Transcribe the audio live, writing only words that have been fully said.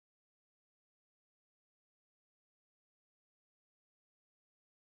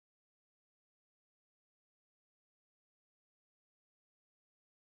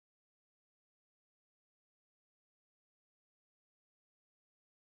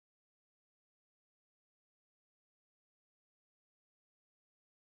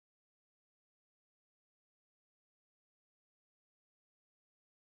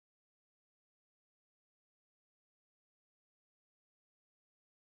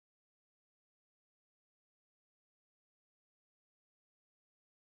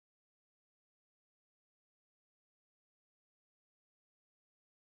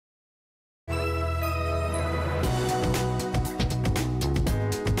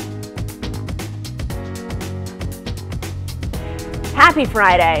Happy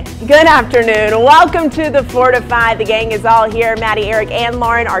Friday. Good afternoon. Welcome to the 4 to 5. The gang is all here. Maddie, Eric, and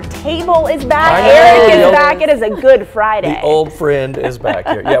Lauren. Our table is back. Eric is back. It is a good Friday. The old friend is back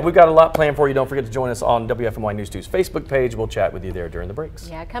here. Yeah, we've got a lot planned for you. Don't forget to join us on WFMY News 2's Facebook page. We'll chat with you there during the breaks.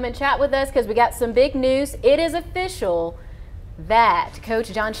 Yeah, come and chat with us because we got some big news. It is official that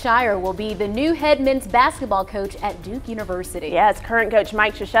Coach John Scheyer will be the new head men's basketball coach at Duke University. Yes, current coach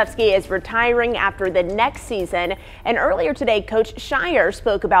Mike Krzyzewski is retiring after the next season. And earlier today, Coach Scheyer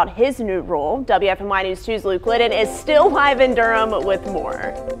spoke about his new role. WFMY News 2's Luke Liddon is still live in Durham with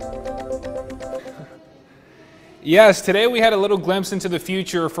more. Yes, today we had a little glimpse into the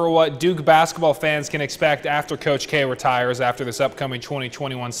future for what Duke basketball fans can expect after Coach K retires after this upcoming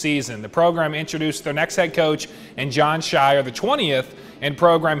 2021 season. The program introduced their next head coach in John Scheyer, the 20th in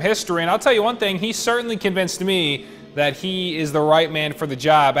program history. And I'll tell you one thing, he certainly convinced me that he is the right man for the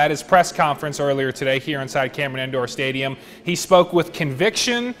job. At his press conference earlier today here inside Cameron Indoor Stadium, he spoke with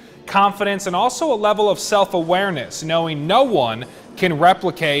conviction, confidence, and also a level of self-awareness, knowing no one can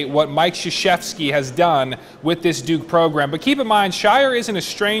replicate what Mike Krzyzewski has done with this Duke program. But keep in mind, Scheyer isn't a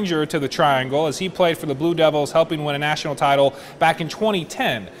stranger to the Triangle, as he played for the Blue Devils, helping win a national title back in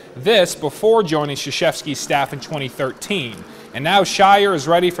 2010. This before joining Krzyzewski's staff in 2013. And now Scheyer is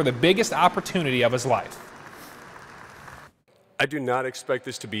ready for the biggest opportunity of his life. I do not expect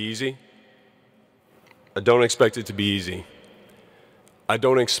this to be easy. I don't expect it to be easy. I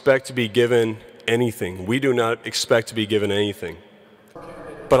don't expect to be given anything. We do not expect to be given anything.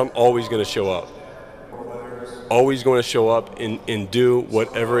 But I'm always going to show up. Always going to show up and do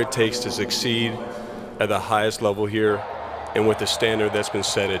whatever it takes to succeed at the highest level here and with the standard that's been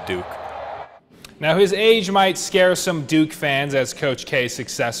set at Duke. Now, his age might scare some Duke fans as Coach K's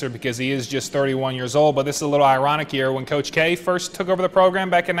successor because he is just 31 years old, but this is a little ironic here. When Coach K first took over the program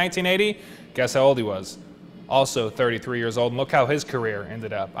back in 1980, guess how old he was? Also 33 years old, and look how his career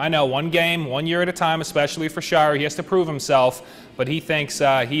ended up. I know, one game, 1 year at a time, especially for Scheyer. He has to prove himself, but he thinks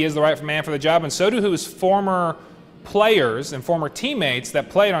he is the right man for the job, and so do his former players and former teammates that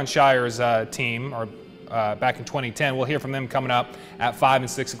played on Scheyer's team or back in 2010. We'll hear from them coming up at 5 and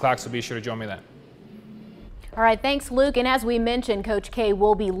 6 o'clock, so be sure to join me then. All right, thanks, Luke. And as we mentioned, Coach K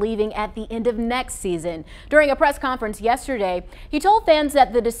will be leaving at the end of next season. During a press conference yesterday, he told fans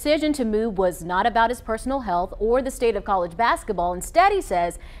that the decision to move was not about his personal health or the state of college basketball. Instead, he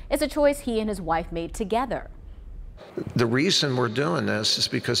says it's a choice he and his wife made together. The reason we're doing this is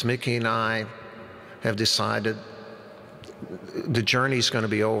because Mickey and I have decided the journey's going to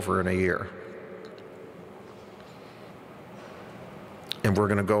be over in a year. And we're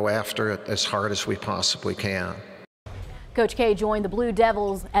going to go after it as hard as we possibly can. Coach K joined the Blue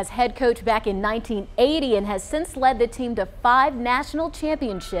Devils as head coach back in 1980 and has since led the team to 5 national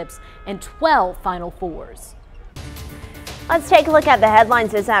championships and 12 Final Fours. Let's take a look at the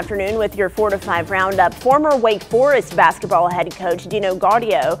headlines this afternoon with your 4 to 5 roundup. Former Wake Forest basketball head coach Dino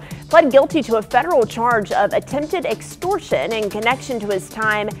Gaudio pled guilty to a federal charge of attempted extortion in connection to his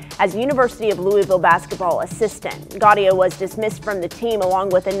time as University of Louisville basketball assistant. Gaudio was dismissed from the team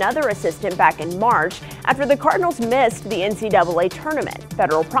along with another assistant back in March after the Cardinals missed the NCAA tournament.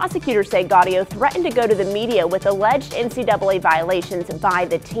 Federal prosecutors say Gaudio threatened to go to the media with alleged NCAA violations by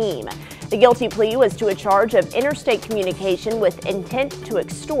the team. The guilty plea was to a charge of interstate communication with intent to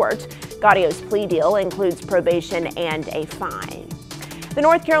extort. Gaudio's plea deal includes probation and a fine. The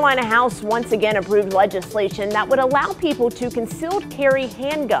North Carolina House once again approved legislation that would allow people to concealed carry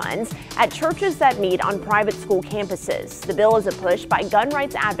handguns at churches that meet on private school campuses. The bill is a push by gun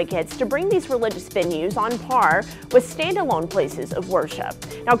rights advocates to bring these religious venues on par with standalone places of worship.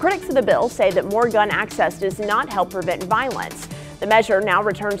 Now, critics of the bill say that more gun access does not help prevent violence. The measure now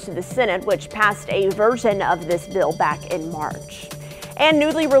returns to the Senate, which passed a version of this bill back in March. And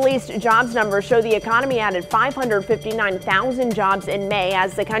newly released jobs numbers show the economy added 559,000 jobs in May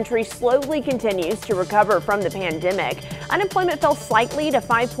as the country slowly continues to recover from the pandemic. Unemployment fell slightly to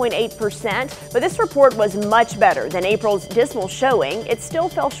 5.8%, but this report was much better than April's dismal showing. It still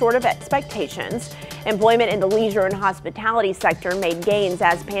fell short of expectations. Employment in the leisure and hospitality sector made gains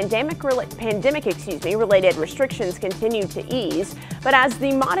as pandemic-related restrictions continued to ease, but as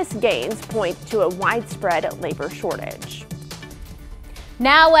the modest gains point to a widespread labor shortage.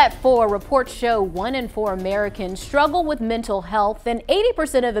 Now at 4, reports show 1 in 4 Americans struggle with mental health, and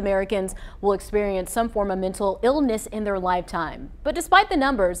 80% of Americans will experience some form of mental illness in their lifetime. But despite the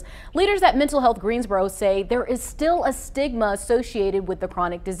numbers, leaders at Mental Health Greensboro say there is still a stigma associated with the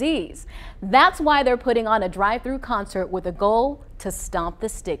chronic disease. That's why they're putting on a drive-through concert with a goal to stomp the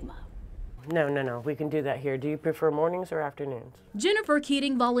stigma. No. We can do that here. Do you prefer mornings or afternoons? Jennifer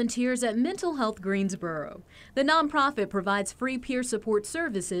Keating volunteers at Mental Health Greensboro. The nonprofit provides free peer support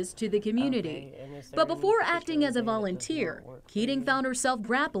services to the community. But before acting as a volunteer, Keating found herself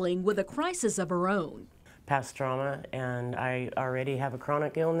grappling with a crisis of her own. Past trauma, and I already have a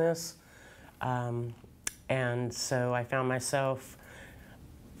chronic illness, and so I found myself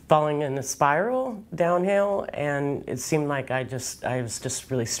falling in a spiral downhill, and it seemed like I was just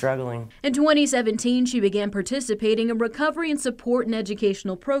really struggling. In 2017, she began participating in recovery and support and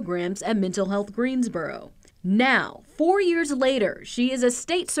educational programs at Mental Health Greensboro. Now, 4 years later, she is a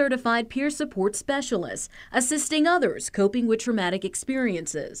state-certified peer support specialist, assisting others coping with traumatic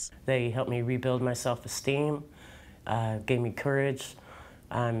experiences. They helped me rebuild my self-esteem, gave me courage.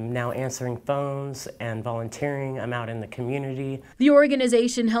 I'm now answering phones and volunteering. I'm out in the community. The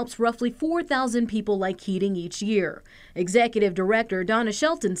organization helps roughly 4,000 people like Keating each year. Executive Director Donna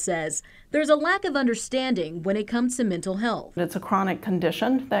Shelton says there's a lack of understanding when it comes to mental health. It's a chronic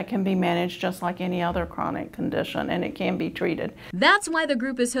condition that can be managed just like any other chronic condition, and it can be treated. That's why the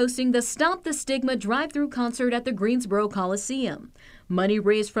group is hosting the Stop the Stigma drive-through concert at the Greensboro Coliseum. Money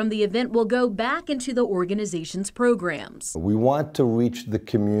raised from the event will go back into the organization's programs. We want to reach the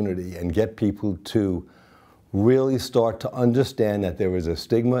community and get people to really start to understand that there is a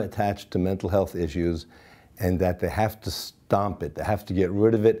stigma attached to mental health issues and that they have to stomp it, they have to get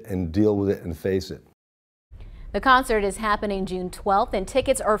rid of it and deal with it and face it. The concert is happening June 12th and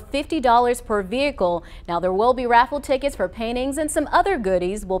tickets are $50 per vehicle. Now there will be raffle tickets for paintings and some other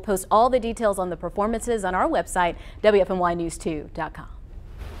goodies. We'll post all the details on the performances on our website, WFNYnews2.com.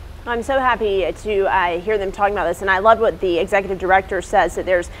 I'm so happy to hear them talking about this, and I love what the executive director says, that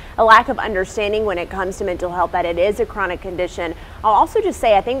there's a lack of understanding when it comes to mental health, that it is a chronic condition. I'll also just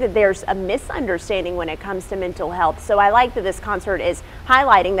say I think that there's a misunderstanding when it comes to mental health, so I like that this concert is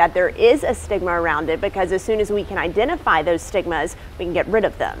highlighting that there is a stigma around it, because as soon as we can identify those stigmas, we can get rid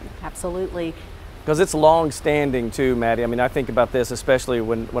of them. Absolutely. Because it's long-standing too, Maddie. I mean, I think about this, especially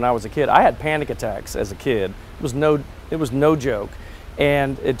when I was a kid. I had panic attacks as a kid. It was no joke.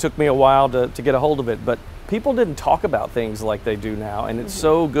 And it took me a while to get a hold of it, but people didn't talk about things like they do now, and it's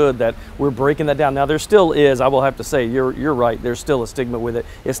so good that we're breaking that down. Now there still is, I will have to say, you're right, there's still a stigma with it.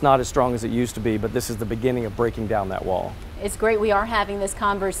 It's not as strong as it used to be, but this is the beginning of breaking down that wall. It's great we are having this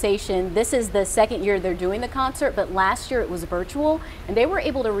conversation. This is the second year they're doing the concert, but last year it was virtual, and they were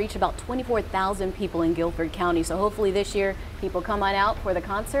able to reach about 24,000 people in Guilford County. So hopefully this year people come on out for the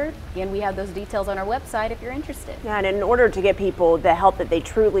concert. Again, we have those details on our website if you're interested. Yeah, and in order to get people the help that they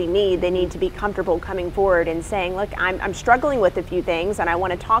truly need, they need to be comfortable coming forward and saying, look, I'm struggling with a few things and I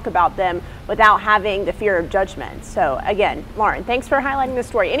want to talk about them without having the fear of judgment. So again, Lauren, thanks for highlighting this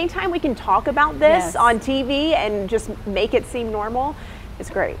story. Anytime we can talk about this on TV and just make it seem normal, it's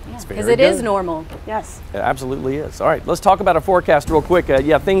great. Because it is normal. Yes. It absolutely is. All right, let's talk about our forecast real quick.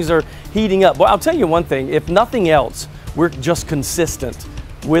 Yeah, things are heating up. Well, I'll tell you one thing, if nothing else, we're just consistent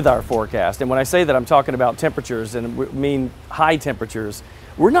with our forecast. And when I say that, I'm talking about temperatures and mean high temperatures.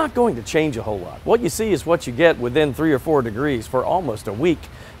 We're not going to change a whole lot. What you see is what you get within 3 or 4 degrees for almost a week,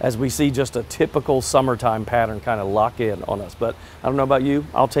 as we see just a typical summertime pattern kind of lock in on us. But I don't know about you,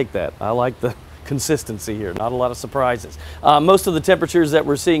 I'll take that. I like the consistency here, not a lot of surprises. Most of the temperatures that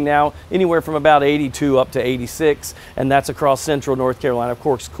we're seeing now, anywhere from about 82 up to 86, and that's across central North Carolina. Of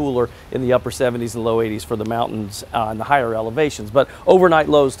course, cooler in the upper 70s and low 80s for the mountains and the higher elevations. But overnight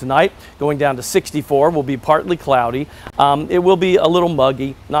lows tonight, going down to 64, will be partly cloudy. It will be a little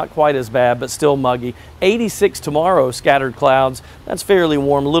muggy, not quite as bad, but still muggy. 86 tomorrow, scattered clouds. That's fairly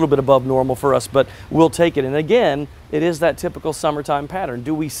warm, a little bit above normal for us, but we'll take it. And again, it is that typical summertime pattern.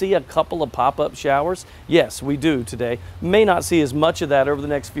 Do we see a couple of pop-up showers? Yes, we do today. May not see as much of that over the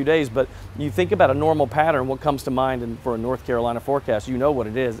next few days, but you think about a normal pattern, what comes to mind and for a North Carolina forecast, you know what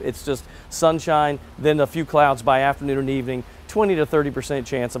it is. It's just sunshine, then a few clouds by afternoon and evening, 20 to 30%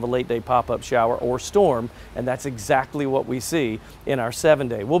 chance of a late day pop-up shower or storm, and that's exactly what we see in our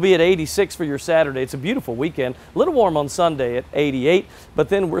 7-day. We'll be at 86 for your Saturday. It's a beautiful weekend. A little warm on Sunday at 88, but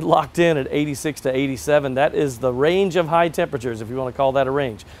then we're locked in at 86 to 87. That is the range of high temperatures, if you want to call that a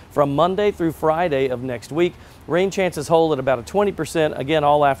range, from Monday through Friday of next week. Rain chances hold at about a 20%. Again,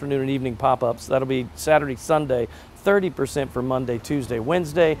 all afternoon and evening pop-ups. That'll be Saturday, Sunday. 30% for Monday, Tuesday,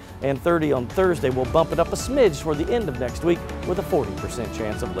 Wednesday, and 30 on Thursday. We'll bump it up a smidge for the end of next week with a 40%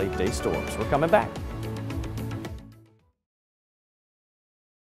 chance of late day storms. We're coming back.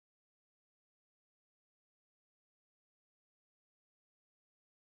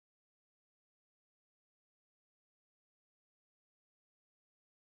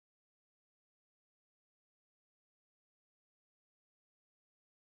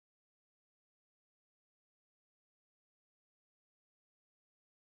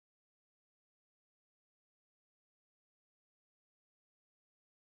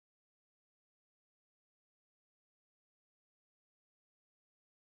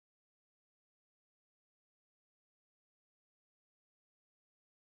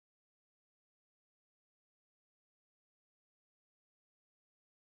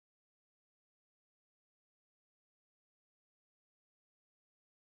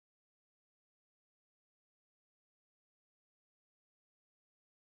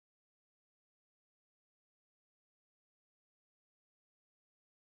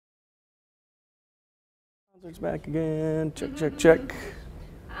 Concerts back again. Check, check, check.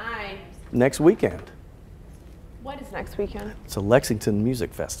 Hi. Next weekend. What is next weekend? It's a Lexington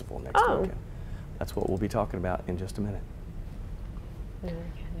Music Festival next Oh. weekend. That's what we'll be talking about in just a minute.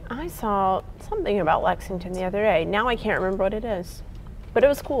 I saw something about Lexington the other day. Now I can't remember what it is, but it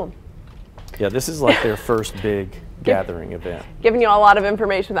was cool. Yeah, this is like their first big gathering event. Giving you a lot of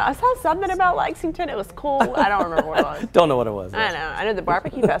information. I saw something about Lexington. It was cool. I don't remember what it was. Don't know what it was. I know. I know the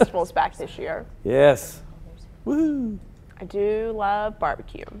barbecue festival is back this year. Yes. Woohoo. I do love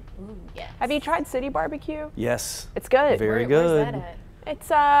barbecue. Yes. Have you tried City Barbecue? Yes. It's good. Very Where's good. that at? It's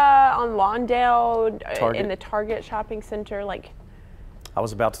on Lawndale Target. in the Target shopping center. Like, I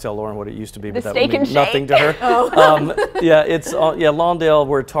was about to tell Lauren what it used to be, The but that Steak would and mean nothing to her. Yeah, it's Lawndale,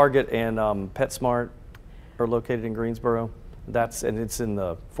 where Target and PetSmart are located in Greensboro. And it's in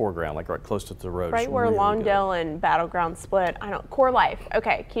the foreground, like right close to the road. right It's where really Lawndale and Battleground split. I don't. Core Life.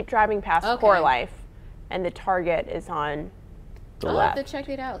 Okay, keep driving past Okay. Core Life, and the Target is on the I'll have left. to check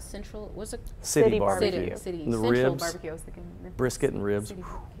it out. Central was it good. City Barbecue. barbecue. City And the Central ribs, barbecue. I was thinking brisket and ribs. City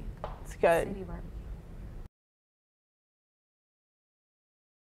barbecue. It's good. City barbecue.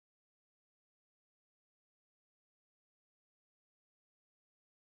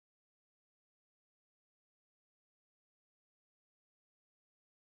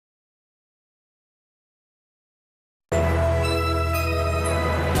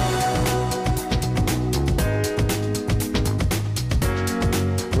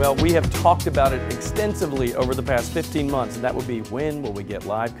 Well, we have talked about it extensively over the past 15 months, and that would be, when will we get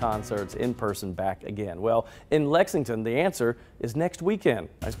live concerts in person back again? Well, in Lexington, the answer is next weekend.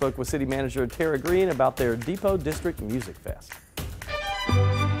 I spoke with City Manager Tara Green about their Depot District Music Fest.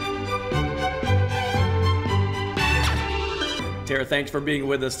 Tara, thanks for being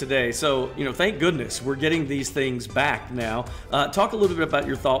with us today. So, thank goodness we're getting these things back now. Talk a little bit about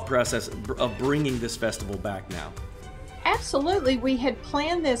your thought process of bringing this festival back now. Absolutely. We had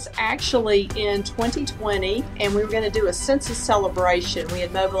planned this actually in 2020, and we were going to do a census celebration. We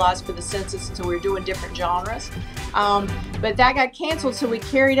had mobilized for the census, and so we were doing different genres. But that got canceled, so we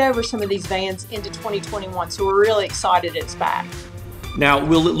carried over some of these bands into 2021. So we're really excited it's back. Now,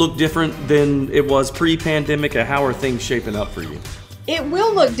 will it look different than it was pre-pandemic, or how are things shaping up for you? It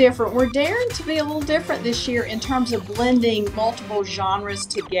will look different. We're daring to be a little different this year in terms of blending multiple genres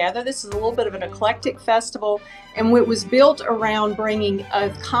together. This is a little bit of an eclectic festival, and it was built around bringing a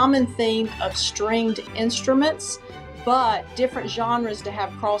common theme of stringed instruments, but different genres to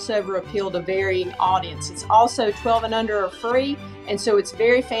have crossover appeal to varying audiences. Also, 12 and under are free, and so it's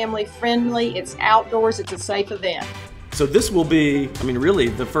very family friendly. It's outdoors. It's a safe event. So this will be, really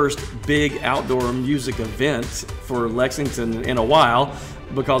the first big outdoor music event for Lexington in a while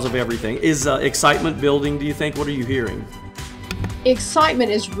because of everything. Is excitement building, do you think? What are you hearing?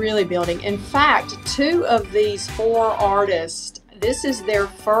 Excitement is really building. In fact, 2 of these 4 artists, this is their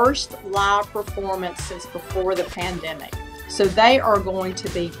first live performance since before the pandemic. So they are going to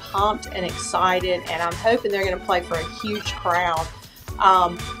be pumped and excited, and I'm hoping they're going to play for a huge crowd.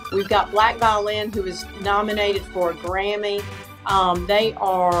 We've got Black Violin, who is nominated for a Grammy. They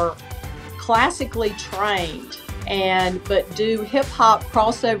are classically trained but do hip hop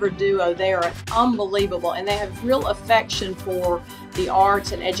crossover duo. They are unbelievable, and they have real affection for the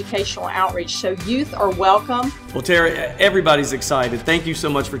arts and educational outreach. So youth are welcome. Well, Tara, everybody's excited. Thank you so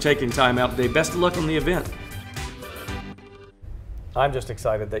much for taking time out today. Best of luck on the event. I'm just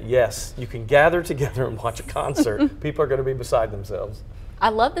excited that, yes, you can gather together and watch a concert. People are going to be beside themselves. I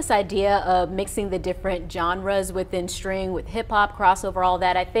love this idea of mixing the different genres within string, with hip hop, crossover, all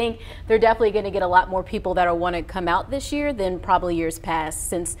that. I think they're definitely going to get a lot more people that want to come out this year than probably years past,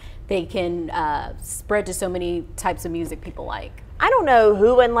 since they can spread to so many types of music people like. I don't know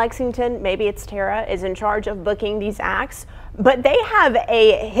who in Lexington, maybe it's Tara, is in charge of booking these acts, but they have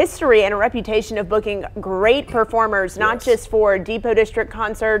a history and a reputation of booking great performers, not just for Depot District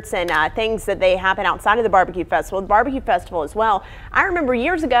concerts and things that they happen outside of the Barbecue Festival, the Barbecue Festival as well. I remember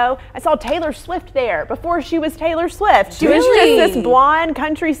years ago, I saw Taylor Swift there before she was Taylor Swift. She was just this blonde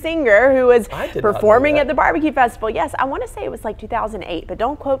country singer who was performing at the Barbecue Festival. Yes, I want to say it was like 2008, but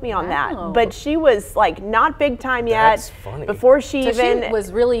don't quote me on that. But she was like not big time yet. That's funny. Before she She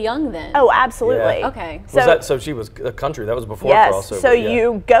was really young then. Oh, absolutely. Yeah. Okay. So she was a country. That was before crossover. So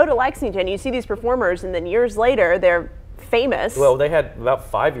you go to Lexington, you see these performers, and then years later they're famous. Well, they had about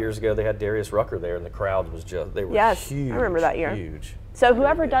 5 years ago. They had Darius Rucker there, and the crowd was they were huge. I remember that year. Huge. So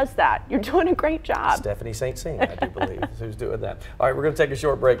whoever does that, you're doing a great job. Stephanie St. Cyr, I do believe, is who's doing that. All right, we're going to take a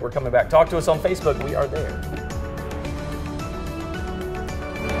short break. We're coming back. Talk to us on Facebook. We are there.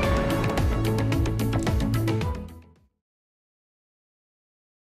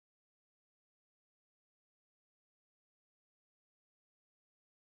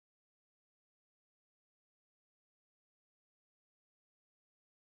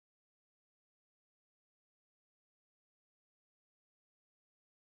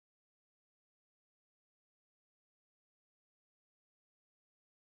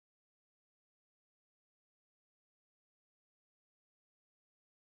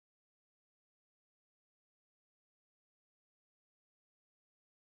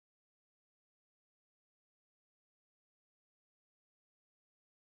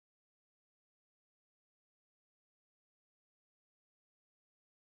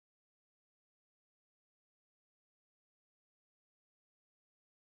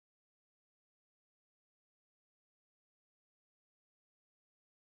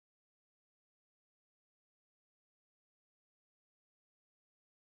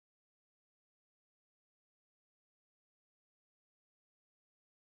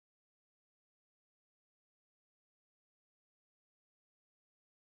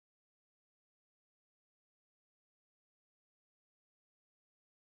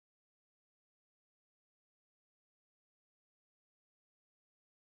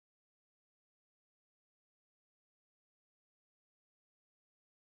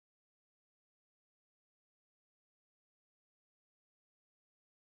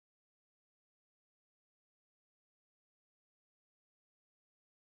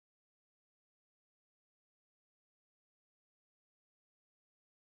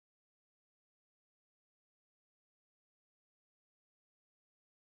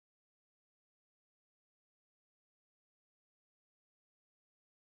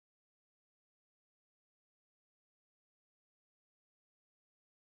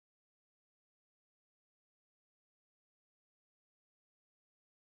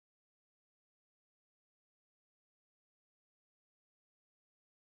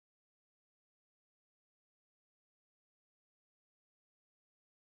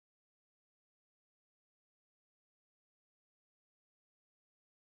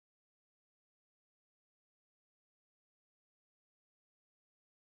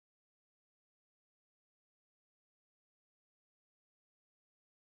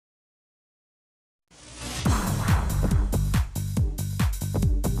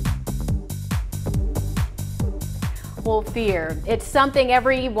 Well, fear, it's something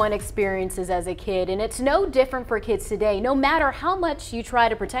everyone experiences as a kid, and it's no different for kids today, no matter how much you try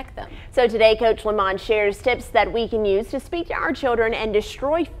to protect them. So today, Coach Lamont shares tips that we can use to speak to our children and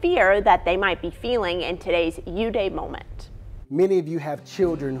destroy fear that they might be feeling in today's U-Day moment. Many of you have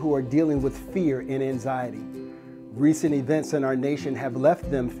children who are dealing with fear and anxiety. Recent events in our nation have left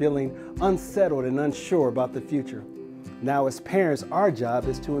them feeling unsettled and unsure about the future. Now, as parents, our job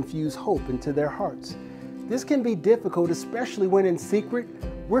is to infuse hope into their hearts. This can be difficult, especially when in secret,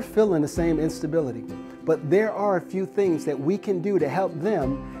 we're feeling the same instability. But there are a few things that we can do to help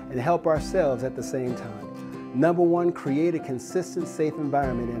them and help ourselves at the same time. Number one, create a consistent, safe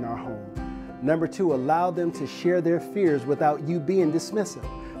environment in our home. Number two, allow them to share their fears without you being dismissive.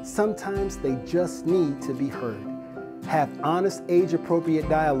 Sometimes they just need to be heard. Have honest, age-appropriate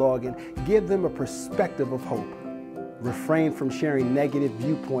dialogue and give them a perspective of hope. Refrain from sharing negative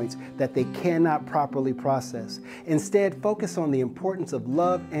viewpoints that they cannot properly process. Instead, focus on the importance of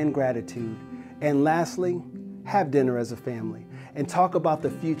love and gratitude. And lastly, have dinner as a family and talk about the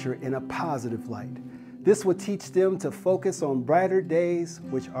future in a positive light. This will teach them to focus on brighter days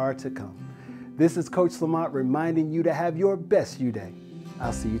which are to come. This is Coach Lamont reminding you to have your best U-Day.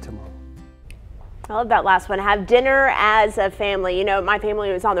 I'll see you tomorrow. I love that last one. Have dinner as a family. You know, my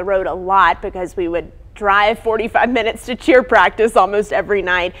family was on the road a lot because we would drive 45 minutes to cheer practice almost every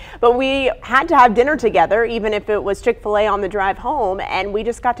night, but we had to have dinner together, even if it was Chick-fil-A on the drive home, and we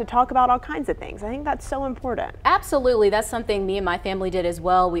just got to talk about all kinds of things. I think that's so important. Absolutely. That's something me and my family did as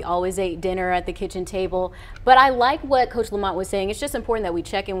well. We always ate dinner at the kitchen table, but I like what Coach Lamont was saying. It's just important that we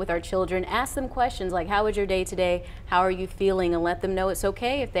check in with our children, ask them questions like, how was your day today? How are you feeling? And let them know it's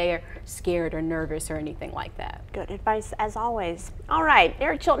okay if they are scared or nervous or anything like that. Good advice as always. All right,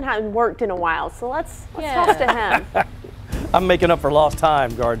 Eric Chilton hasn't worked in a while, so let's talk to him. I'm making up for lost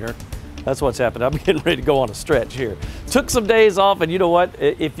time, Gardner. That's what's happened. I'm getting ready to go on a stretch here. Took some days off, and you know what?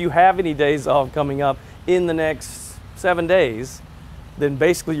 If you have any days off coming up in the next 7 days, then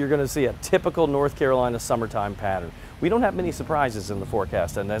basically you're going to see a typical North Carolina summertime pattern. We don't have many surprises in the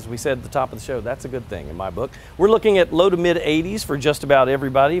forecast, and as we said at the top of the show, that's a good thing in my book. We're looking at low to mid 80s for just about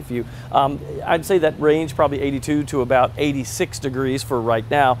everybody. If you, I'd say that range probably 82 to about 86 degrees for right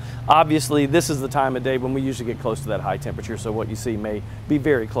now. Obviously, this is the time of day when we usually get close to that high temperature, so what you see may be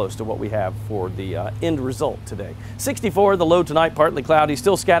very close to what we have for the end result today. 64, the low tonight, partly cloudy,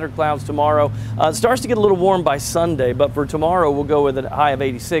 still scattered clouds tomorrow. It starts to get a little warm by Sunday, but for tomorrow we'll go with a high of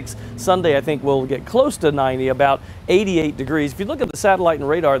 86. Sunday, I think we'll get close to 90, about 88 degrees. If you look at the satellite and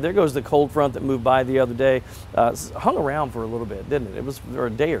radar, there goes the cold front that moved by the other day. Hung around for a little bit, didn't it? It was for a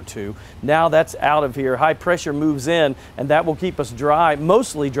day or two. Now that's out of here. High pressure moves in, and that will keep us dry,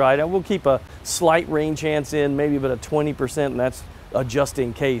 mostly dry. Now we'll keep a slight rain chance in, maybe about a 20%, and that's just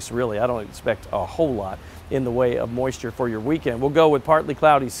in case, really. I don't expect a whole lot in the way of moisture for your weekend. We'll go with partly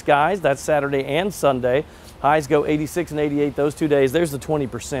cloudy skies. That's Saturday and Sunday. Highs go 86 and 88 those 2 days. There's the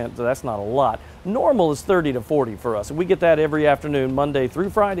 20%, so that's not a lot. Normal is 30 to 40 for us. We get that every afternoon, Monday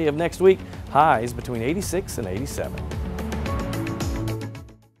through Friday of next week. Highs between 86 and 87.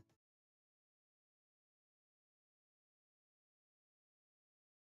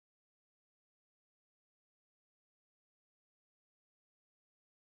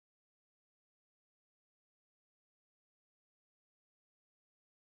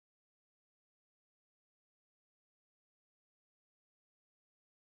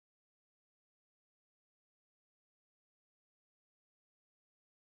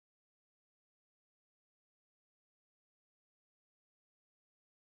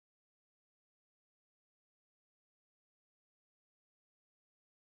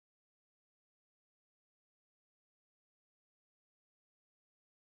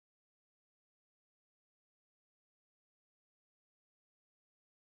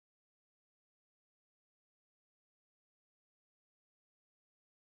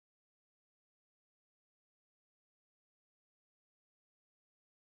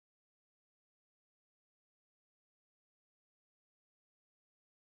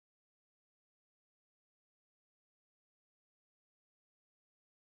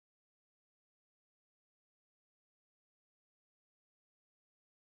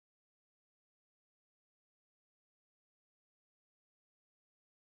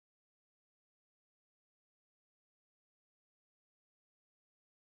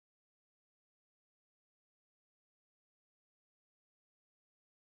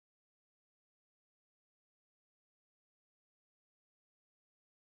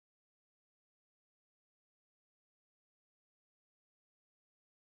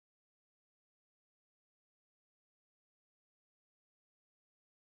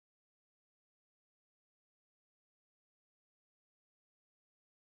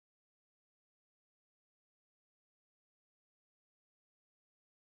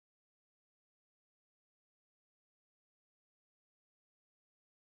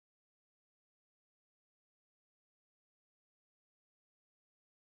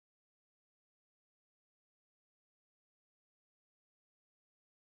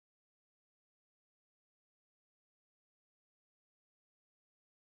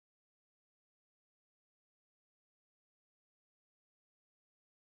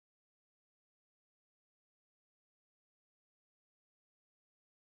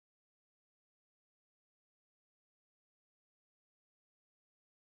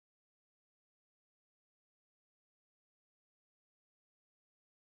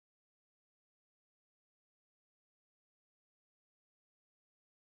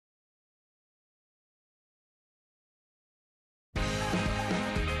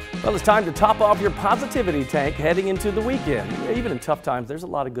 Well, it's time to top off your positivity tank heading into the weekend. Even in tough times, there's a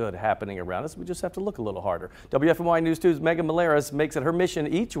lot of good happening around us. We just have to look a little harder. WFMY News 2's Megan Maleras makes it her mission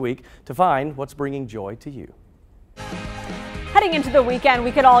each week to find what's bringing joy to you. Heading into the weekend,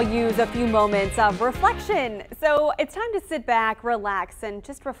 we could all use a few moments of reflection. So it's time to sit back, relax, and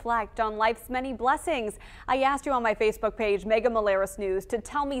just reflect on life's many blessings. I asked you on my Facebook page, Megan Maleras News, to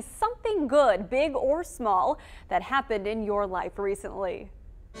tell me something good, big or small, that happened in your life recently.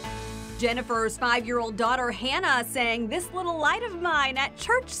 Jennifer's 5-year-old daughter Hannah sang "This Little Light of Mine" at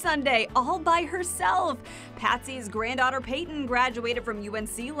church Sunday all by herself. Patsy's granddaughter Peyton graduated from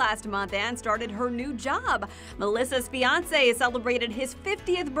UNC last month and started her new job. Melissa's fiance celebrated his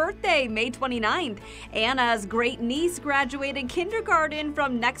 50th birthday May 29th. Anna's great niece graduated kindergarten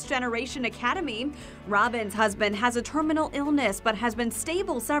from Next Generation Academy. Robin's husband has a terminal illness but has been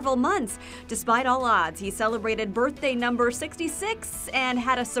stable several months. Despite all odds, he celebrated birthday number 66 and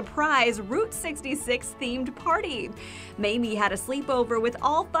had a surprise Route 66 themed party. Mamie had a sleepover with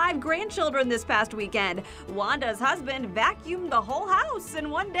all 5 grandchildren this past weekend. Wanda's husband vacuumed the whole house in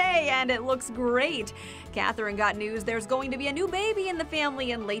one day, and it looks great. Catherine got news there's going to be a new baby in the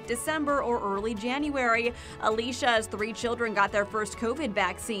family in late December or early January. Alicia's 3 children got their first COVID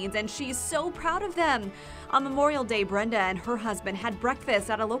vaccines, and she's so proud of them. On Memorial Day, Brenda and her husband had breakfast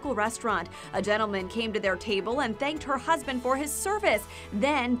at a local restaurant. A gentleman came to their table and thanked her husband for his service,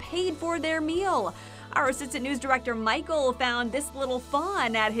 then paid for their meal. Our assistant news director Michael found this little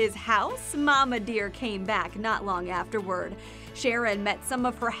fawn at his house. Mama deer came back not long afterward. Sharon met some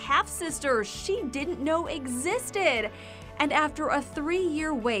of her half-sisters she didn't know existed. And after a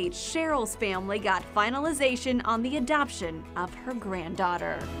 3-year wait, Cheryl's family got finalization on the adoption of her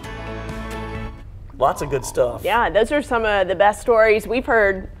granddaughter. Lots of good stuff. Yeah, those are some of the best stories we've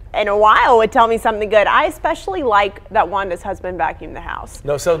heard in a while. Would tell me something good. I especially like that Wanda's husband vacuumed the house.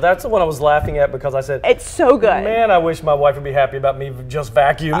 No, so that's the one I was laughing at because I said, it's so good. Man, I wish my wife would be happy about me just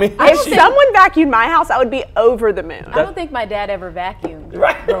vacuuming. If someone vacuumed my house, I would be over the moon. I don't think my dad ever vacuumed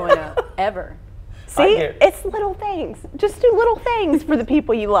Right. growing up, ever. See, it's little things. Just do little things for the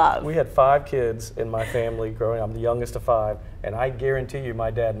people you love. We had 5 kids in my family growing up. I'm the youngest of 5, and I guarantee you my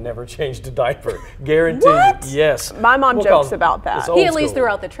dad never changed a diaper. Guarantee What? you. Yes. My mom jokes about that. He at least threw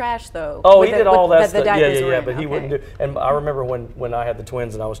out the trash, though. Oh, he did all that stuff. The Yeah, but he wouldn't do. And I remember when I had the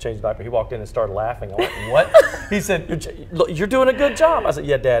twins and I was changing diaper, he walked in and started laughing. I went, "What?" He said, "You're doing a good job." I said,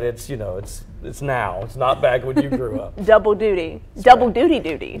 "Yeah, Dad. It's it's now. It's not back when you grew up." Double duty. Double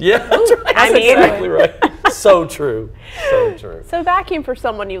duty. Yeah, that's right. I mean, exactly right. So true. So true. So vacuum for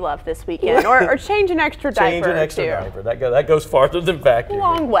someone you love this weekend, or change an extra diaper. Change an extra diaper. That goes farther than vacuum.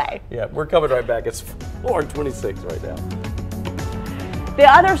 Long way. Yeah, we're coming right back. It's 4:26 right now. The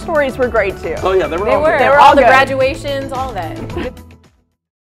other stories were great too. Oh yeah, they were all good. They were all the graduations, all that.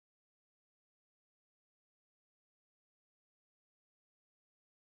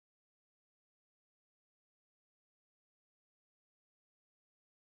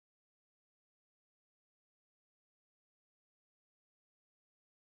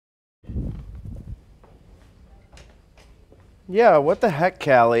 Yeah, what the heck,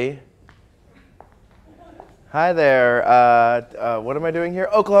 Callie? Hi there. What am I doing here?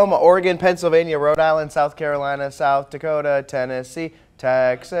 Oklahoma, Oregon, Pennsylvania, Rhode Island, South Carolina, South Dakota, Tennessee,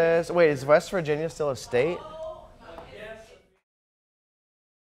 Texas. Wait, is West Virginia still a state?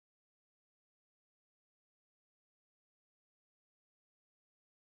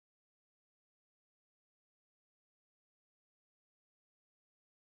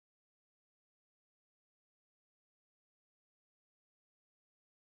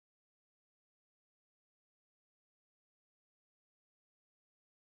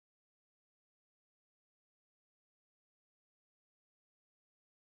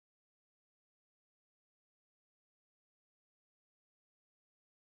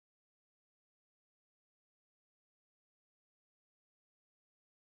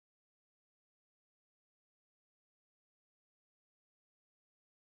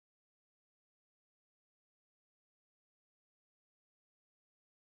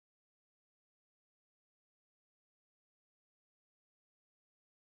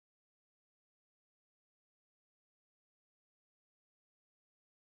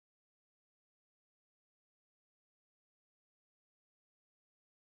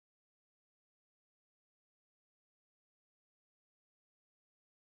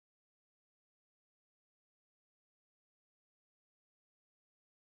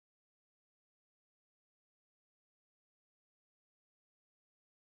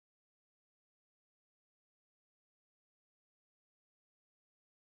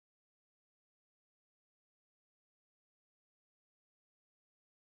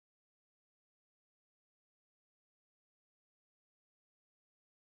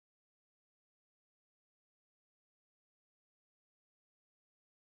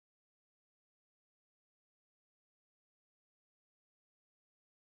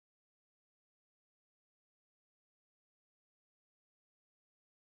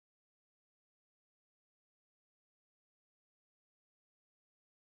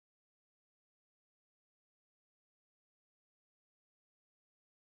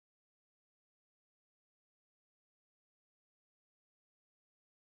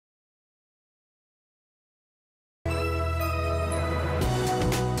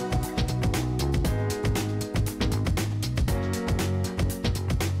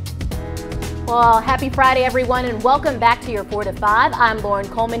 Well, happy Friday, everyone, and welcome back to your 4 to 5. I'm Lauren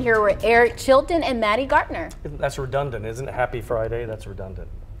Coleman here with Eric Chilton and Maddie Gardner. That's redundant, isn't it? Happy Friday, that's redundant.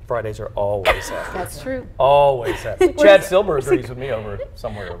 Fridays are always happy. That's true. Always happy. Chad Silber agrees with me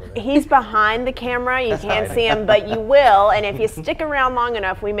somewhere over there. He's behind the camera. You can't see him, but you will. And if you stick around long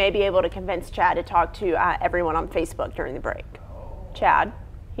enough, we may be able to convince Chad to talk to everyone on Facebook during the break. Chad,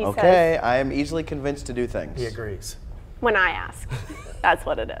 he says. Okay, I am easily convinced to do things. He agrees. When I ask. That's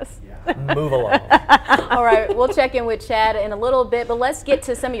what it is. Move along. All right, we'll check in with Chad in a little bit, but let's get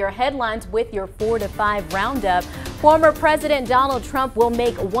to some of your headlines with your 4 to 5 roundup. Former President Donald Trump will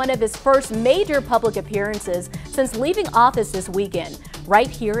make one of his first major public appearances since leaving office this weekend, right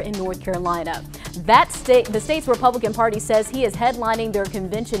here in North Carolina. The state's Republican Party says he is headlining their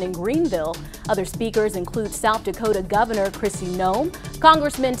convention in Greenville. Other speakers include South Dakota Governor Kristi Noem,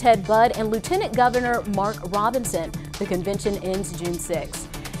 Congressman Ted Budd, and Lieutenant Governor Mark Robinson. The convention ends June 6th.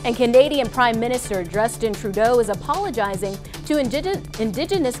 And Canadian Prime Minister Justin Trudeau is apologizing to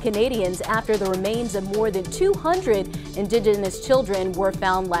Indigenous Canadians after the remains of more than 200 Indigenous children were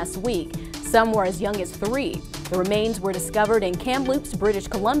found last week. Some were as young as 3. The remains were discovered in Kamloops, British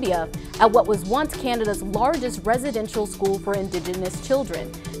Columbia, at what was once Canada's largest residential school for Indigenous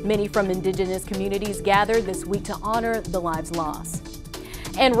children. Many from Indigenous communities gathered this week to honor the lives lost.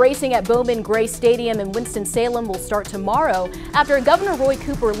 And racing at Bowman Gray Stadium in Winston-Salem will start tomorrow after Governor Roy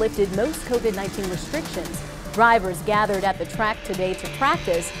Cooper lifted most COVID-19 restrictions. Drivers gathered at the track today to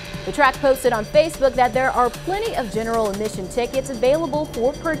practice. The track posted on Facebook that there are plenty of general admission tickets available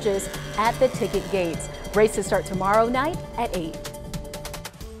for purchase at the ticket gates. Races start tomorrow night at 8.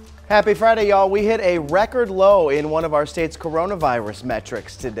 Happy Friday, y'all. We hit a record low in one of our state's coronavirus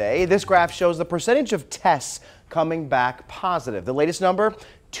metrics today. This graph shows the percentage of tests coming back positive. The latest number,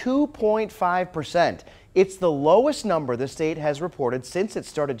 2.5%. It's the lowest number the state has reported since it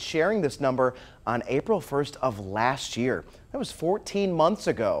started sharing this number on April 1st of last year. That was 14 months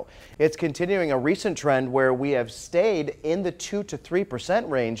ago. It's continuing a recent trend where we have stayed in the 2 to 3%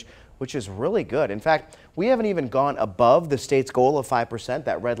 range, which is really good. In fact, we haven't even gone above the state's goal of 5%,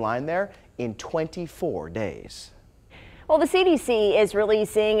 that red line there, in 24 days. Well, the CDC is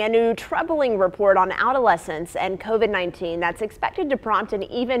releasing a new troubling report on adolescents and COVID-19 that's expected to prompt an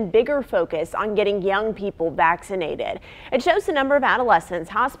even bigger focus on getting young people vaccinated. It shows the number of adolescents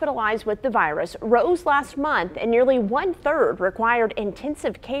hospitalized with the virus rose last month and nearly 1/3 required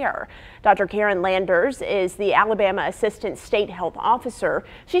intensive care. Dr. Karen Landers is the Alabama Assistant State Health Officer.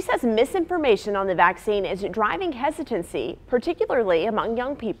 She says misinformation on the vaccine is driving hesitancy, particularly among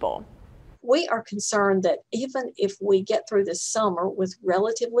young people. We are concerned that even if we get through this summer with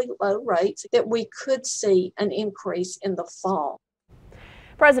relatively low rates, that we could see an increase in the fall.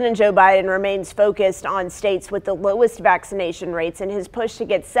 President Joe Biden remains focused on states with the lowest vaccination rates in his push to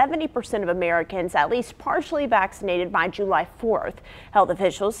get 70% of Americans at least partially vaccinated by July 4th. Health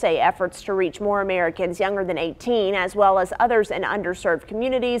officials say efforts to reach more Americans younger than 18, as well as others in underserved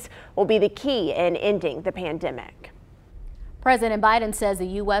communities, will be the key in ending the pandemic. President Biden says the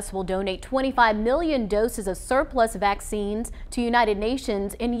U.S. will donate 25 million doses of surplus vaccines to United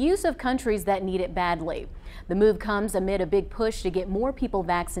Nations in use of countries that need it badly. The move comes amid a big push to get more people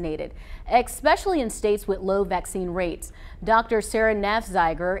vaccinated, especially in states with low vaccine rates. Dr. Sarah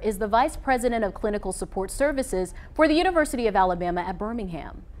Nafziger is the Vice President of Clinical Support Services for the University of Alabama at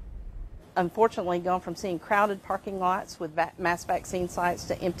Birmingham. Unfortunately, gone from seeing crowded parking lots with mass vaccine sites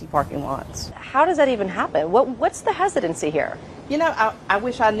to empty parking lots. How does that even happen? What's the hesitancy here? You know, I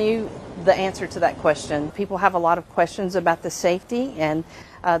wish I knew the answer to that question. People have a lot of questions about the safety, and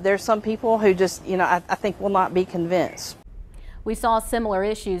there's some people who just, I think will not be convinced. We saw similar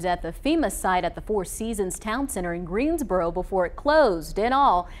issues at the FEMA site at the Four Seasons Town Center in Greensboro before it closed. In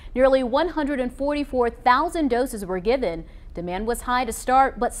all, nearly 144,000 doses were given. Demand was high to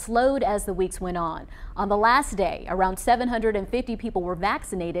start, but slowed as the weeks went on. On the last day, around 750 people were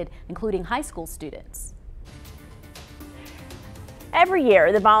vaccinated, including high school students. Every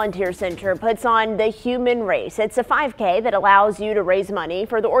year, the Volunteer Center puts on the Human Race. It's a 5K that allows you to raise money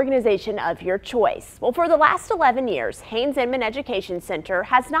for the organization of your choice. Well, for the last 11 years, Haynes Inman Education Center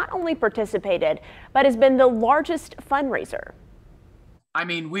has not only participated, but has been the largest fundraiser. I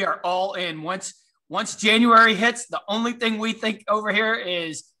mean, we are all in. Once January hits, the only thing we think over here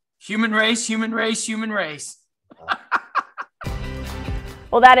is human race, human race, human race.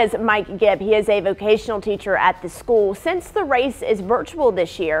 Well, that is Mike Gibb. He is a vocational teacher at the school. Since the race is virtual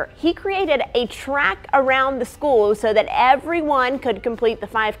this year, he created a track around the school so that everyone could complete the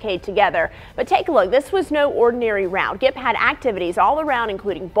 5K together. But take a look. This was no ordinary route. Gibb had activities all around,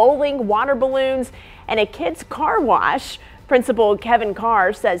 including bowling, water balloons, and a kids' car wash. Principal Kevin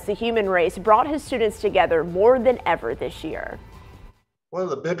Carr says the human race brought his students together more than ever this year. One of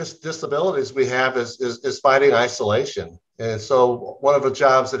the biggest disabilities we have is fighting isolation. And so one of the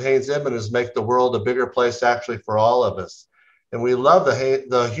jobs at Haynes Inman is make the world a bigger place actually for all of us. And we love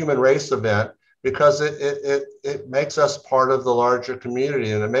the human race event because it makes us part of the larger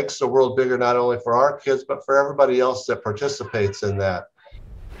community, and it makes the world bigger not only for our kids, but for everybody else that participates in that.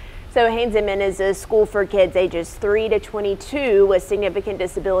 So Haynes Inman is a school for kids ages 3 to 22 with significant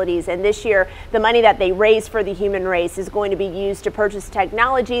disabilities, and this year the money that they raise for the human race is going to be used to purchase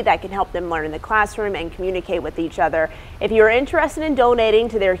technology that can help them learn in the classroom and communicate with each other. If you're interested in donating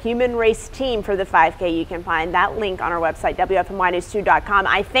to their human race team for the 5K, you can find that link on our website, WFMYnews2.com.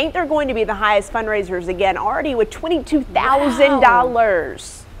 I think they're going to be the highest fundraisers again, already with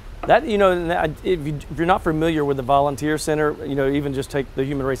 $22,000. That, you know, if you're not familiar with the Volunteer Center, you know, even just take the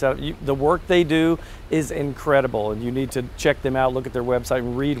human race out, the work they do is incredible, and you need to check them out, look at their website,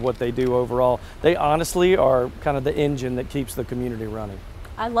 and read what they do overall. They honestly are kind of the engine that keeps the community running.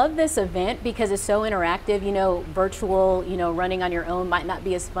 I love this event because it's so interactive. You know, virtual, you know, running on your own might not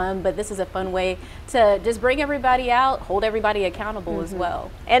be as fun, but this is a fun way to just bring everybody out, hold everybody accountable as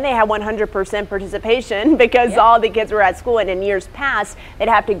well. And they have 100% participation because all the kids were at school, and in years past, they'd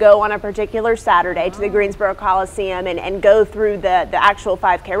have to go on a particular Saturday to the Greensboro Coliseum and go through the actual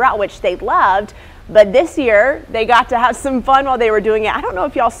 5K route, which they loved. But this year, they got to have some fun while they were doing it. I don't know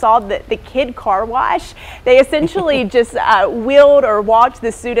if y'all saw the kid car wash. They essentially just wheeled or walked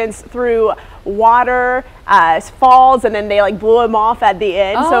the students through water, falls, and then they like blew them off at the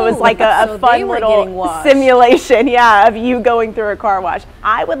end. So it was like a fun little simulation, of you going through a car wash.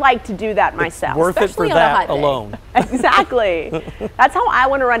 I would like to do that myself. Worth it for that alone. Exactly. That's how I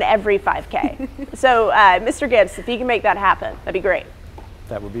want to run every 5K. So Mr. Gibbs, if you can make that happen, that'd be great.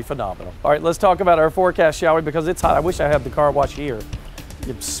 That would be phenomenal. All right, let's talk about our forecast, shall we? Because it's hot. I wish I had the car wash here.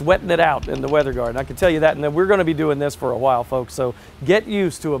 You're sweating it out in the weather garden. I can tell you that. And then we're going to be doing this for a while, folks. So get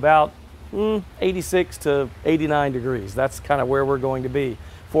used to about 86 to 89 degrees. That's kind of where we're going to be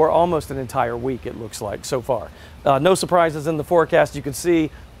for almost an entire week, it looks like so far. No surprises in the forecast. You can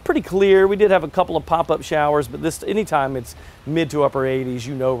see pretty clear. We did have a couple of pop-up showers, but this anytime it's mid to upper 80s,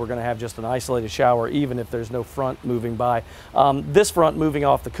 you know we're going to have just an isolated shower, even if there's no front moving by. This front moving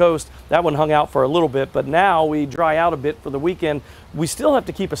off the coast, that one hung out for a little bit, but now we dry out a bit for the weekend. We still have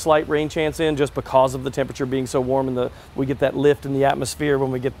to keep a slight rain chance in just because of the temperature being so warm, and we get that lift in the atmosphere when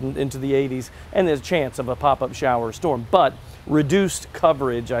we get into the 80s, and there's a chance of a pop-up shower or storm. But reduced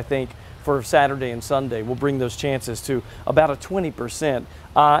coverage, I think, for Saturday and Sunday will bring those chances to about a 20%.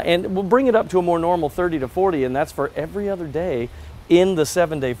 And we'll bring it up to a more normal 30 to 40, and that's for every other day in the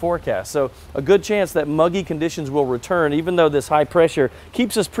 7-day forecast. So a good chance that muggy conditions will return, even though this high pressure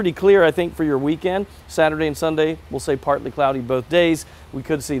keeps us pretty clear, I think, for your weekend. Saturday and Sunday, we'll say partly cloudy both days. We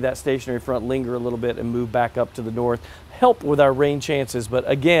could see that stationary front linger a little bit and move back up to the north, help with our rain chances. But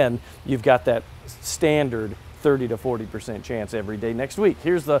again, you've got that standard 30 to 40% chance every day next week.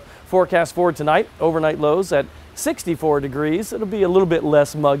 Here's the forecast for tonight. Overnight lows at 64 degrees. It'll be a little bit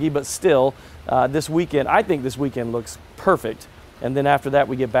less muggy, but still this weekend, I think this weekend looks perfect. And then after that,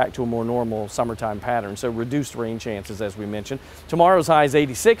 we get back to a more normal summertime pattern. So reduced rain chances, as we mentioned. Tomorrow's high is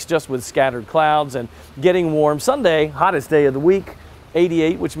 86, just with scattered clouds and getting warm. Sunday, hottest day of the week,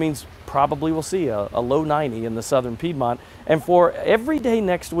 88, which means probably we'll see a low 90 in the southern Piedmont. And for every day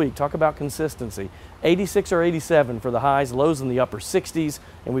next week, talk about consistency, 86 or 87 for the highs, lows in the upper 60s,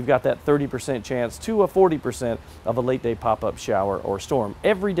 and we've got that 30% chance to a 40% of a late day pop-up shower or storm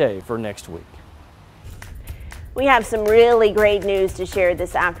every day for next week. We have some really great news to share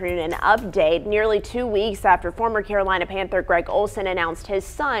this afternoon. An update nearly 2 weeks after former Carolina Panther Greg Olsen announced his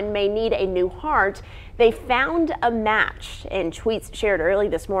son may need a new heart. They found a match. In tweets shared early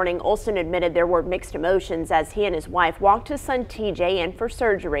this morning, Olsen admitted there were mixed emotions as he and his wife walked his son TJ in for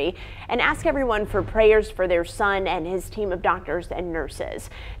surgery and asked everyone for prayers for their son and his team of doctors and nurses.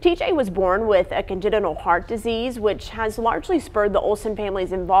 TJ was born with a congenital heart disease, which has largely spurred the Olsen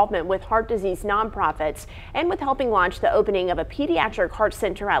family's involvement with heart disease nonprofits and with helping launch the opening of a pediatric heart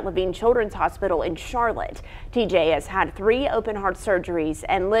center at Levine Children's Hospital in Charlotte. TJ has had 3 open heart surgeries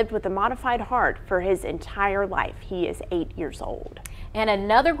and lived with a modified heart for his entire life. He is 8 years old. And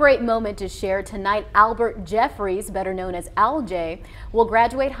another great moment to share tonight, Albert Jeffries, better known as LJ, will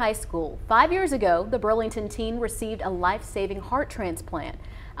graduate high school. 5 years ago, the Burlington teen received a life-saving heart transplant.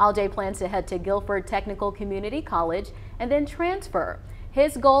 LJ plans to head to Guilford Technical Community College and then transfer.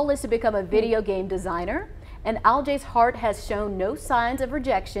 His goal is to become a video game designer, and LJ's heart has shown no signs of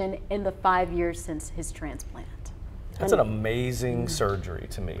rejection in the 5 years since his transplant. That's an amazing surgery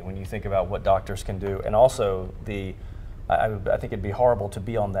to me when you think about what doctors can do, and also the I think it'd be horrible to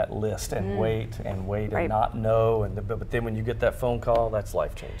be on that list and wait and not know. But then when you get that phone call, that's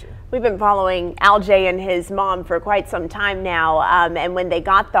life changing. We've been following Al-Jay and his mom for quite some time now. And when they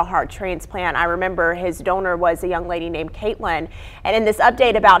got the heart transplant, I remember his donor was a young lady named Caitlin. And in this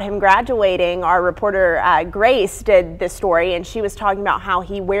update about him graduating, our reporter Grace did this story, and she was talking about how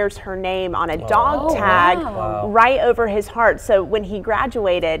he wears her name on a dog tag right over his heart. So when he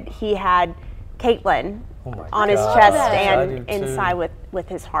graduated, he had Caitlin on his chest and inside with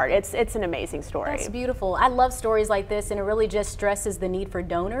his heart. It's an amazing story. That's beautiful. I love stories like this, and it really just stresses the need for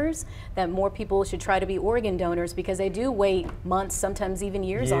donors, that more people should try to be organ donors, because they do wait months, sometimes even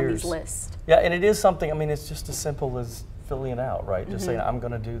years on these lists. Yeah, and it is something, I mean, it's just as simple as filling it out, right? Just saying, I'm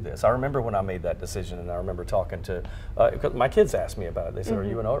going to do this. I remember when I made that decision, and I remember talking to, because my kids asked me about it. They said, are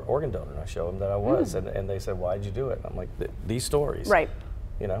you an organ donor? And I showed them that I was, and they said, why'd you do it? And I'm like, these stories. Right.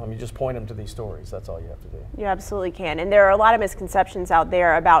 You know, I mean, just point them to these stories. That's all you have to do. You absolutely can. And there are a lot of misconceptions out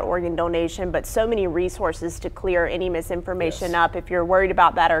there about organ donation, but so many resources to clear any misinformation up. If you're worried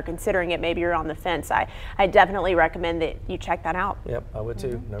about that or considering it, maybe you're on the fence, I definitely recommend that you check that out. Yep, I would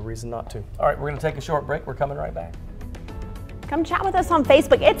too. No reason not to. All right, we're going to take a short break. We're coming right back. Come chat with us on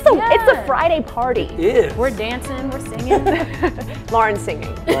Facebook. It's a Friday party. It is. We're dancing, we're singing. Lauren's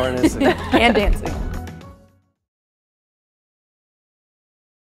singing. Lauren is singing. And dancing.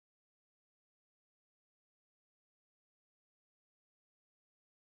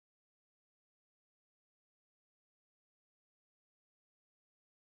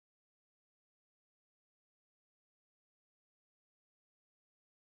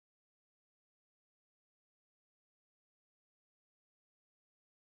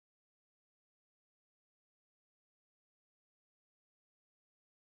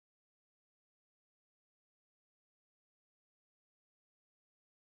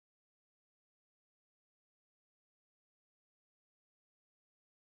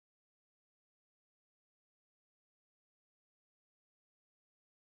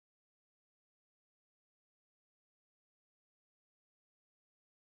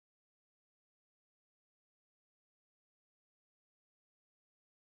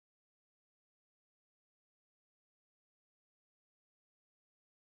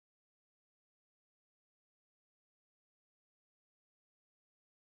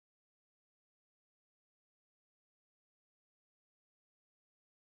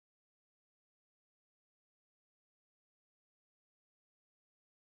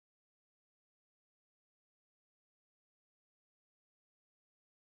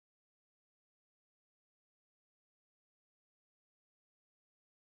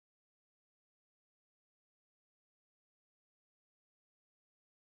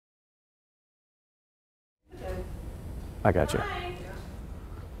 I got you. Hi.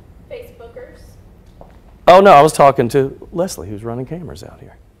 Facebookers. Oh, no, I was talking to Leslie, who's running cameras out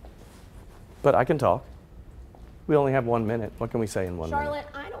here. But I can talk. We only have 1 minute. What can we say in 1 minute? Charlotte,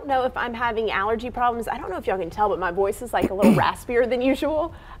 I don't know if I'm having allergy problems. I don't know if y'all can tell, but my voice is like a little raspier than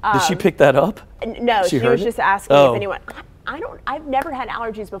usual. Did she pick that up? No, she was just asking if anyone. I've never had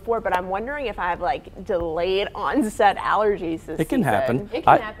allergies before, but I'm wondering if I have like delayed onset allergies this It can season. happen. It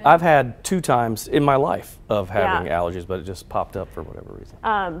can happen. I've had 2 times in my life of having allergies, but it just popped up for whatever reason.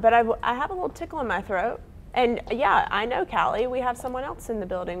 But I have a little tickle in my throat. And yeah, I know, Callie, we have someone else in the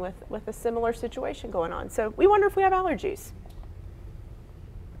building with a similar situation going on. So we wonder if we have allergies.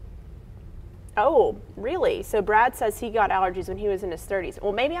 Oh, really? So Brad says he got allergies when he was in his 30s.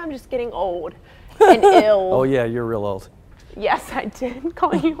 Well, maybe I'm just getting old and ill. Oh yeah, you're real old. Yes, I did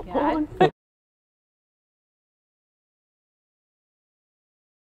call you old.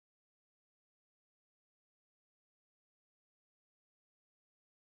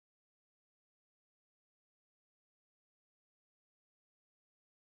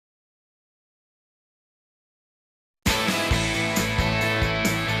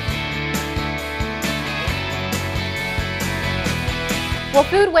 Well,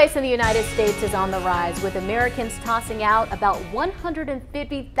 food waste in the United States is on the rise, with Americans tossing out about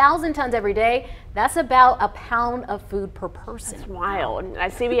 150,000 tons every day. That's about a pound of food per person. That's wild.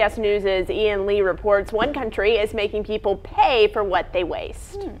 As CBS News' Ian Lee reports, one country is making people pay for what they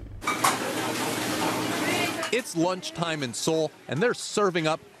waste. It's lunchtime in Seoul, and they're serving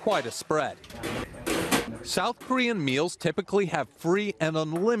up quite a spread. South Korean meals typically have free and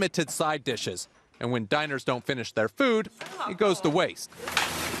unlimited side dishes. And when diners don't finish their food, it goes to waste.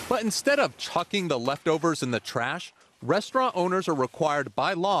 But instead of chucking the leftovers in the trash, restaurant owners are required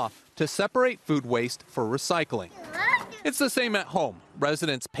by law to separate food waste for recycling. It's the same at home.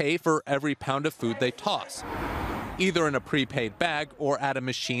 Residents pay for every pound of food they toss. either in a prepaid bag or at a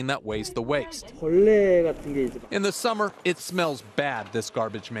machine that weighs the waste. In the summer, it smells bad, this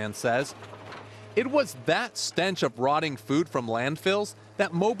garbage man says. It was that stench of rotting food from landfills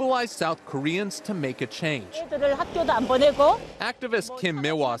that mobilized South Koreans to make a change. Activist Kim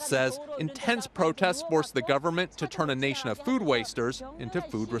Miwa says intense protests forced the government to turn a nation of food wasters into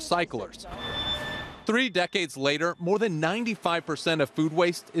food recyclers. 3 decades later, more than 95% of food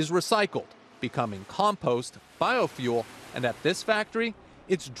waste is recycled, becoming compost, biofuel, and at this factory,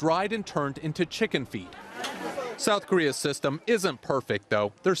 it's dried and turned into chicken feed. South Korea's system isn't perfect,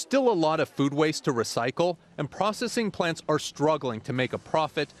 though. There's still a lot of food waste to recycle, and processing plants are struggling to make a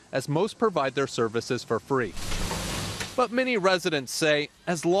profit as most provide their services for free. But many residents say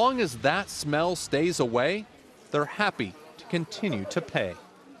as long as that smell stays away, they're happy to continue to pay.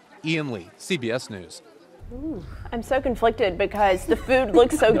 Ian Lee, CBS News. Ooh, I'm so conflicted because the food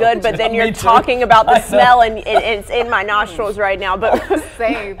looks so good, but then you're talking about the smell and it's in my nostrils right now. But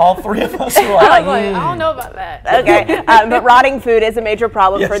same. All three of us were like, I don't know about that. Okay, but rotting food is a major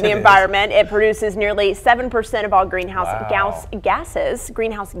problem for the environment. It produces nearly 7% of all greenhouse gases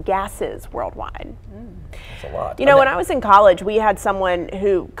worldwide. That's a lot. You know, when I was in college, we had someone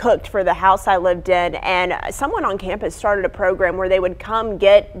who cooked for the house I lived in, and someone on campus started a program where they would come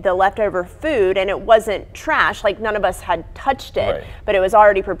get the leftover food, and it wasn't trash, like none of us had touched it, but it was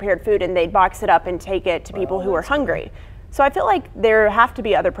already prepared food, and they'd box it up and take it to people who were hungry. So I feel like there have to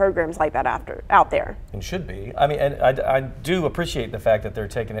be other programs like that out there. And should be. I mean, and I do appreciate the fact that they're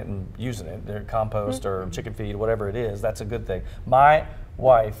taking it and using it. Their compost or chicken feed, whatever it is, that's a good thing. My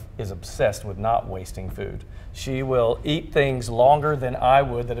wife is obsessed with not wasting food. She will eat things longer than I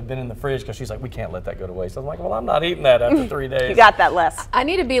would that have been in the fridge because she's like, we can't let that go to waste. I'm like, well, I'm not eating that after 3 days. You got that, Les. I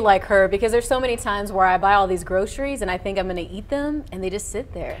need to be like her because there's so many times where I buy all these groceries and I think I'm going to eat them and they just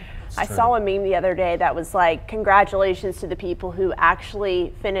sit there. I saw a meme the other day that was like, congratulations to the people who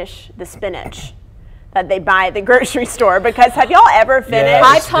actually finish the spinach that they buy at the grocery store, because have y'all ever finished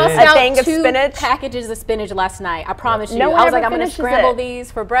I tossed a out thing of 2 spinach? packages of spinach last night. I promise you. No one I was ever like, I'm going to finishes scramble it.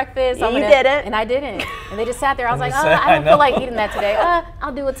 these for breakfast. You didn't. And I didn't. And they just sat there. I was like, And they I say, don't feel like eating that today.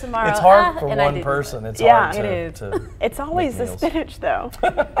 I'll do it tomorrow. It's hard for and I one didn't. person. It's hard to, it is. to It's always the meals. spinach, though.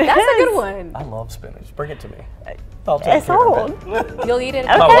 That's a good one. I love spinach. Bring it to me. I'll take It's care old. of it. You'll eat it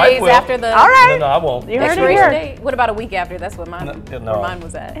My a couple wife days will. after the All right. No, I won't. You heard it expiration here. date. What about a week after? That's what mine, No. where mine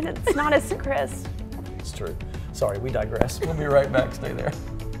was at. And it's not as crisp. It's true. Sorry, we digress. We'll be right back. Stay there.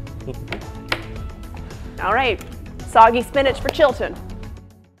 All right. Soggy spinach for Chilton.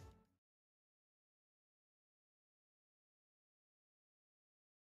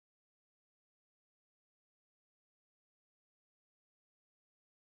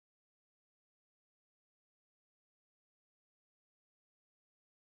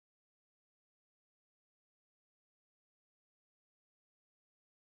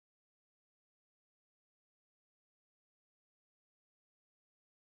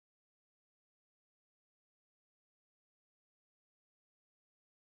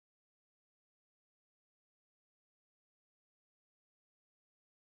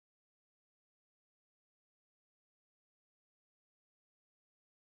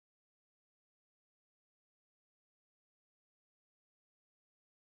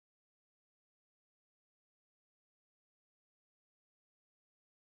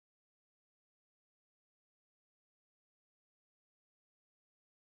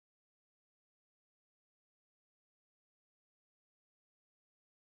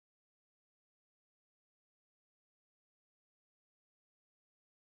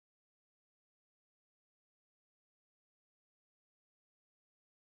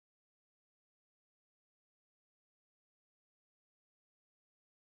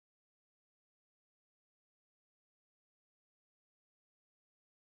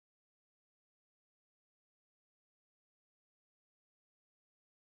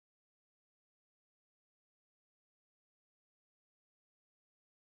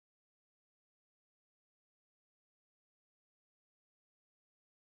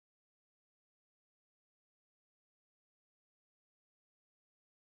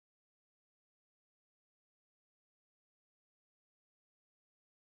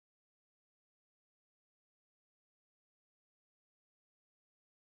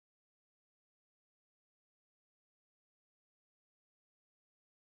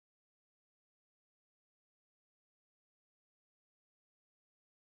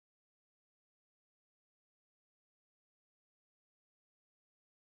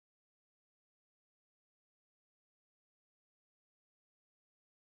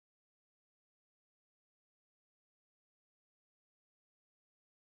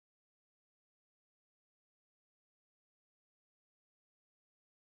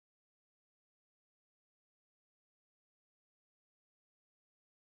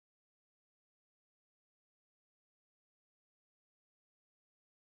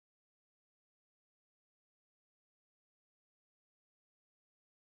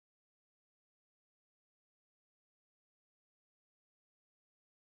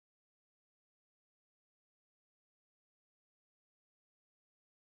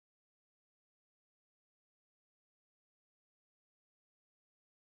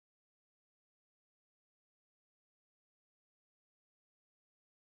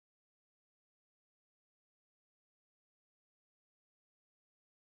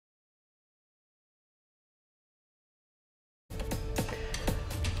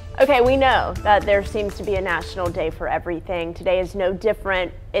 Okay, we know that there seems to be a national day for everything. Today is no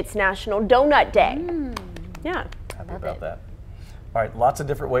different. It's National Donut Day. Yeah. Happy about that. All right, lots of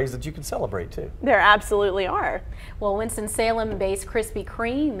different ways that you can celebrate too. There absolutely are. Well, Winston-Salem-based Krispy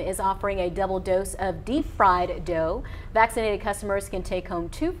Kreme is offering a double dose of deep fried dough. Vaccinated customers can take home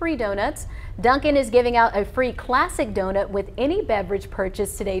 2 free donuts. Dunkin' is giving out a free classic donut with any beverage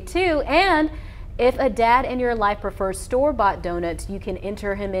purchase today too. And if a dad in your life prefers store-bought donuts, you can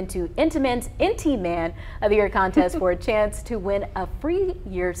enter him into Inti Man of the Year contest for a chance to win a free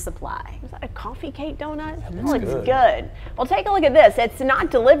year's supply. Is that a coffee cake donut? That looks looks good. Well, take a look at this. It's not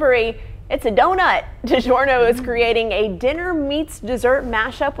delivery, it's a donut. DiGiorno is creating a dinner meets dessert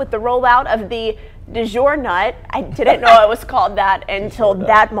mashup with the rollout of the DiGiornut. I didn't know it was called that until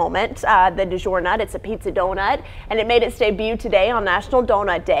that moment. The DiGiornut, it's a pizza donut, and it made its debut today on National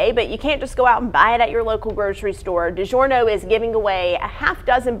Donut Day, but you can't just go out and buy it at your local grocery store. DiGiorno is giving away a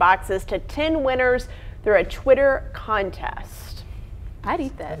half-dozen boxes to 10 winners through a Twitter contest. I'd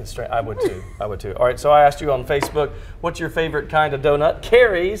eat that. That is strange. I would too. I would too. All right, so I asked you on Facebook, what's your favorite kind of donut?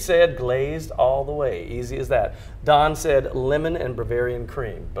 Carrie said glazed all the way. Easy as that. Don said lemon and Bavarian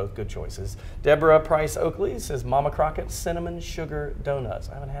cream. Both good choices. Deborah Price Oakley says Mama Crockett's cinnamon sugar donuts.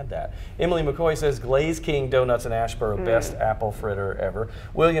 I haven't had that. Emily McCoy says Glazed King donuts in Asheboro. Best apple fritter ever.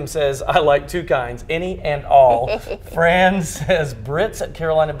 William says I like 2 kinds, any and all. Fran says Brits at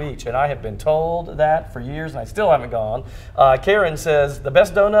Carolina Beach, and I have been told that for years and I still haven't gone. Karen says the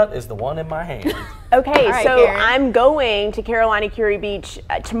best donut is the one in my hand. Okay, right, so Karen. I'm going to Carolina Curie Beach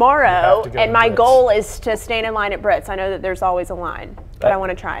tomorrow, and my goal is to stand in line at Brits. I know that there's always a line, but I want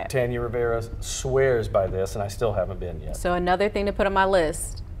to try it. Tanya Rivera swears by this, and I still haven't been yet. So another thing to put on my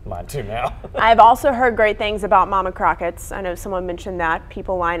list. Mine too now. I've also heard great things about Mama Crockett's. I know someone mentioned that.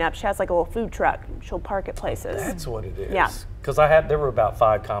 People line up. She has like a little food truck. She'll park at places. That's what it is. Yeah. Because there were about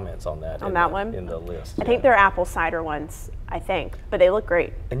 5 comments on that. On that one? In the list. I think they're apple cider ones, I think, but they look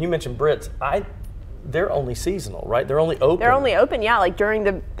great. And you mentioned Brits. They're only seasonal, right? They're only open. They're only open, yeah, like during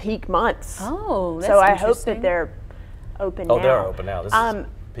the peak months. Oh, that's so I hope interesting. that they're open now. Oh, they're open now. This is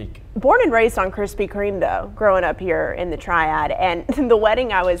peak. Born and raised on Krispy Kreme, though, growing up here in the Triad, and the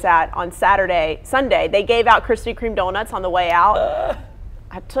wedding I was at on Sunday, they gave out Krispy Kreme donuts on the way out.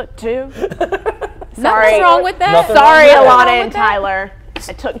 I took 2. Nothing's wrong with that. Sorry, Alana and Tyler.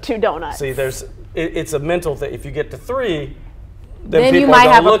 I took 2 donuts. See, it's a mental thing. If you get to 3, then you people might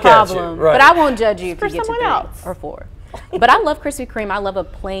are have gonna a look at you. problem. Right. But I won't judge you if For you get to someone 3 else. or 4. But I love Krispy Kreme. I love a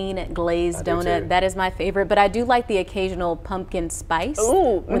plain glazed do donut. too. That is my favorite. But I do like the occasional pumpkin spice.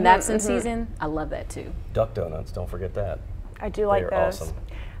 Ooh, when that's in season, I love that too. Duck donuts, don't forget that. I do like They're those. awesome.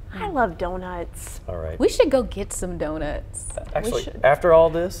 I love donuts. All right. We should go get some donuts. Actually, after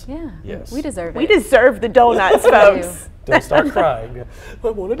all this, Yeah. yes. We deserve it. We deserve the donuts, folks. Don't start crying. I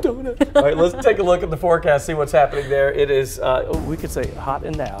want a donut. All right, let's take a look at the forecast, see what's happening there. It is, we could say hot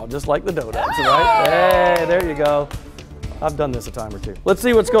and now, just like the donuts, right? Hey, there you go. I've done this a time or 2. Let's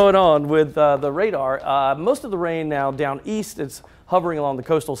see what's going on with the radar. Most of the rain now down east, it's hovering along the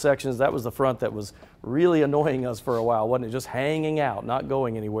coastal sections. That was the front that was really annoying us for a while, wasn't it? Just hanging out, not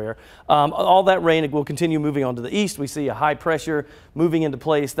going anywhere. All that rain will continue moving on to the east. We see a high pressure moving into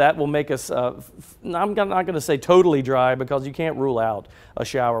place. That will make us, I'm not going to say totally dry because you can't rule out a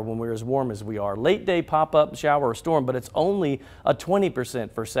shower when we're as warm as we are. Late day pop-up shower or storm, but it's only a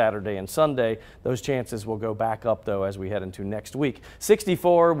 20% for Saturday and Sunday. Those chances will go back up though as we head into next week.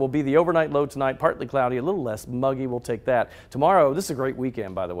 64 will be the overnight low tonight, partly cloudy, a little less muggy. We'll take that. Tomorrow, this is a great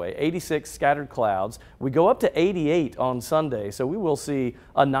weekend, by the way. 86 scattered clouds. We go up to 88 on Sunday, so we will see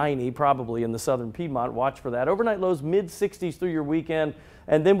a 90 probably in the southern Piedmont. Watch for that. Overnight lows mid-60s through your weekend,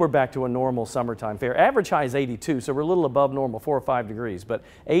 and then we're back to a normal summertime fare. Average high is 82, so we're a little above normal, 4 or 5 degrees, but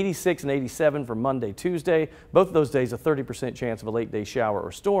 86 and 87 for Monday, Tuesday. Both of those days, a 30% chance of a late day shower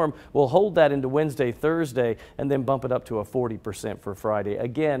or storm. We'll hold that into Wednesday, Thursday, and then bump it up to a 40% for Friday.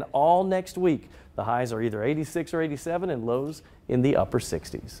 Again, all next week, the highs are either 86 or 87 and lows in the upper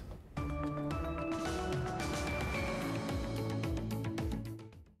 60s.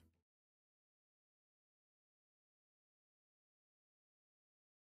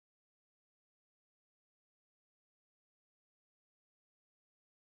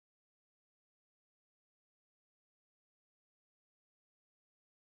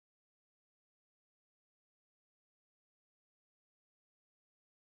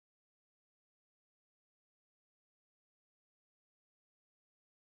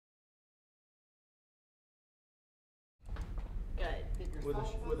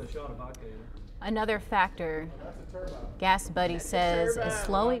 With a shot of vodka in it. Another factor, Gas Buddy says, is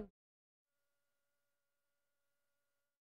slowing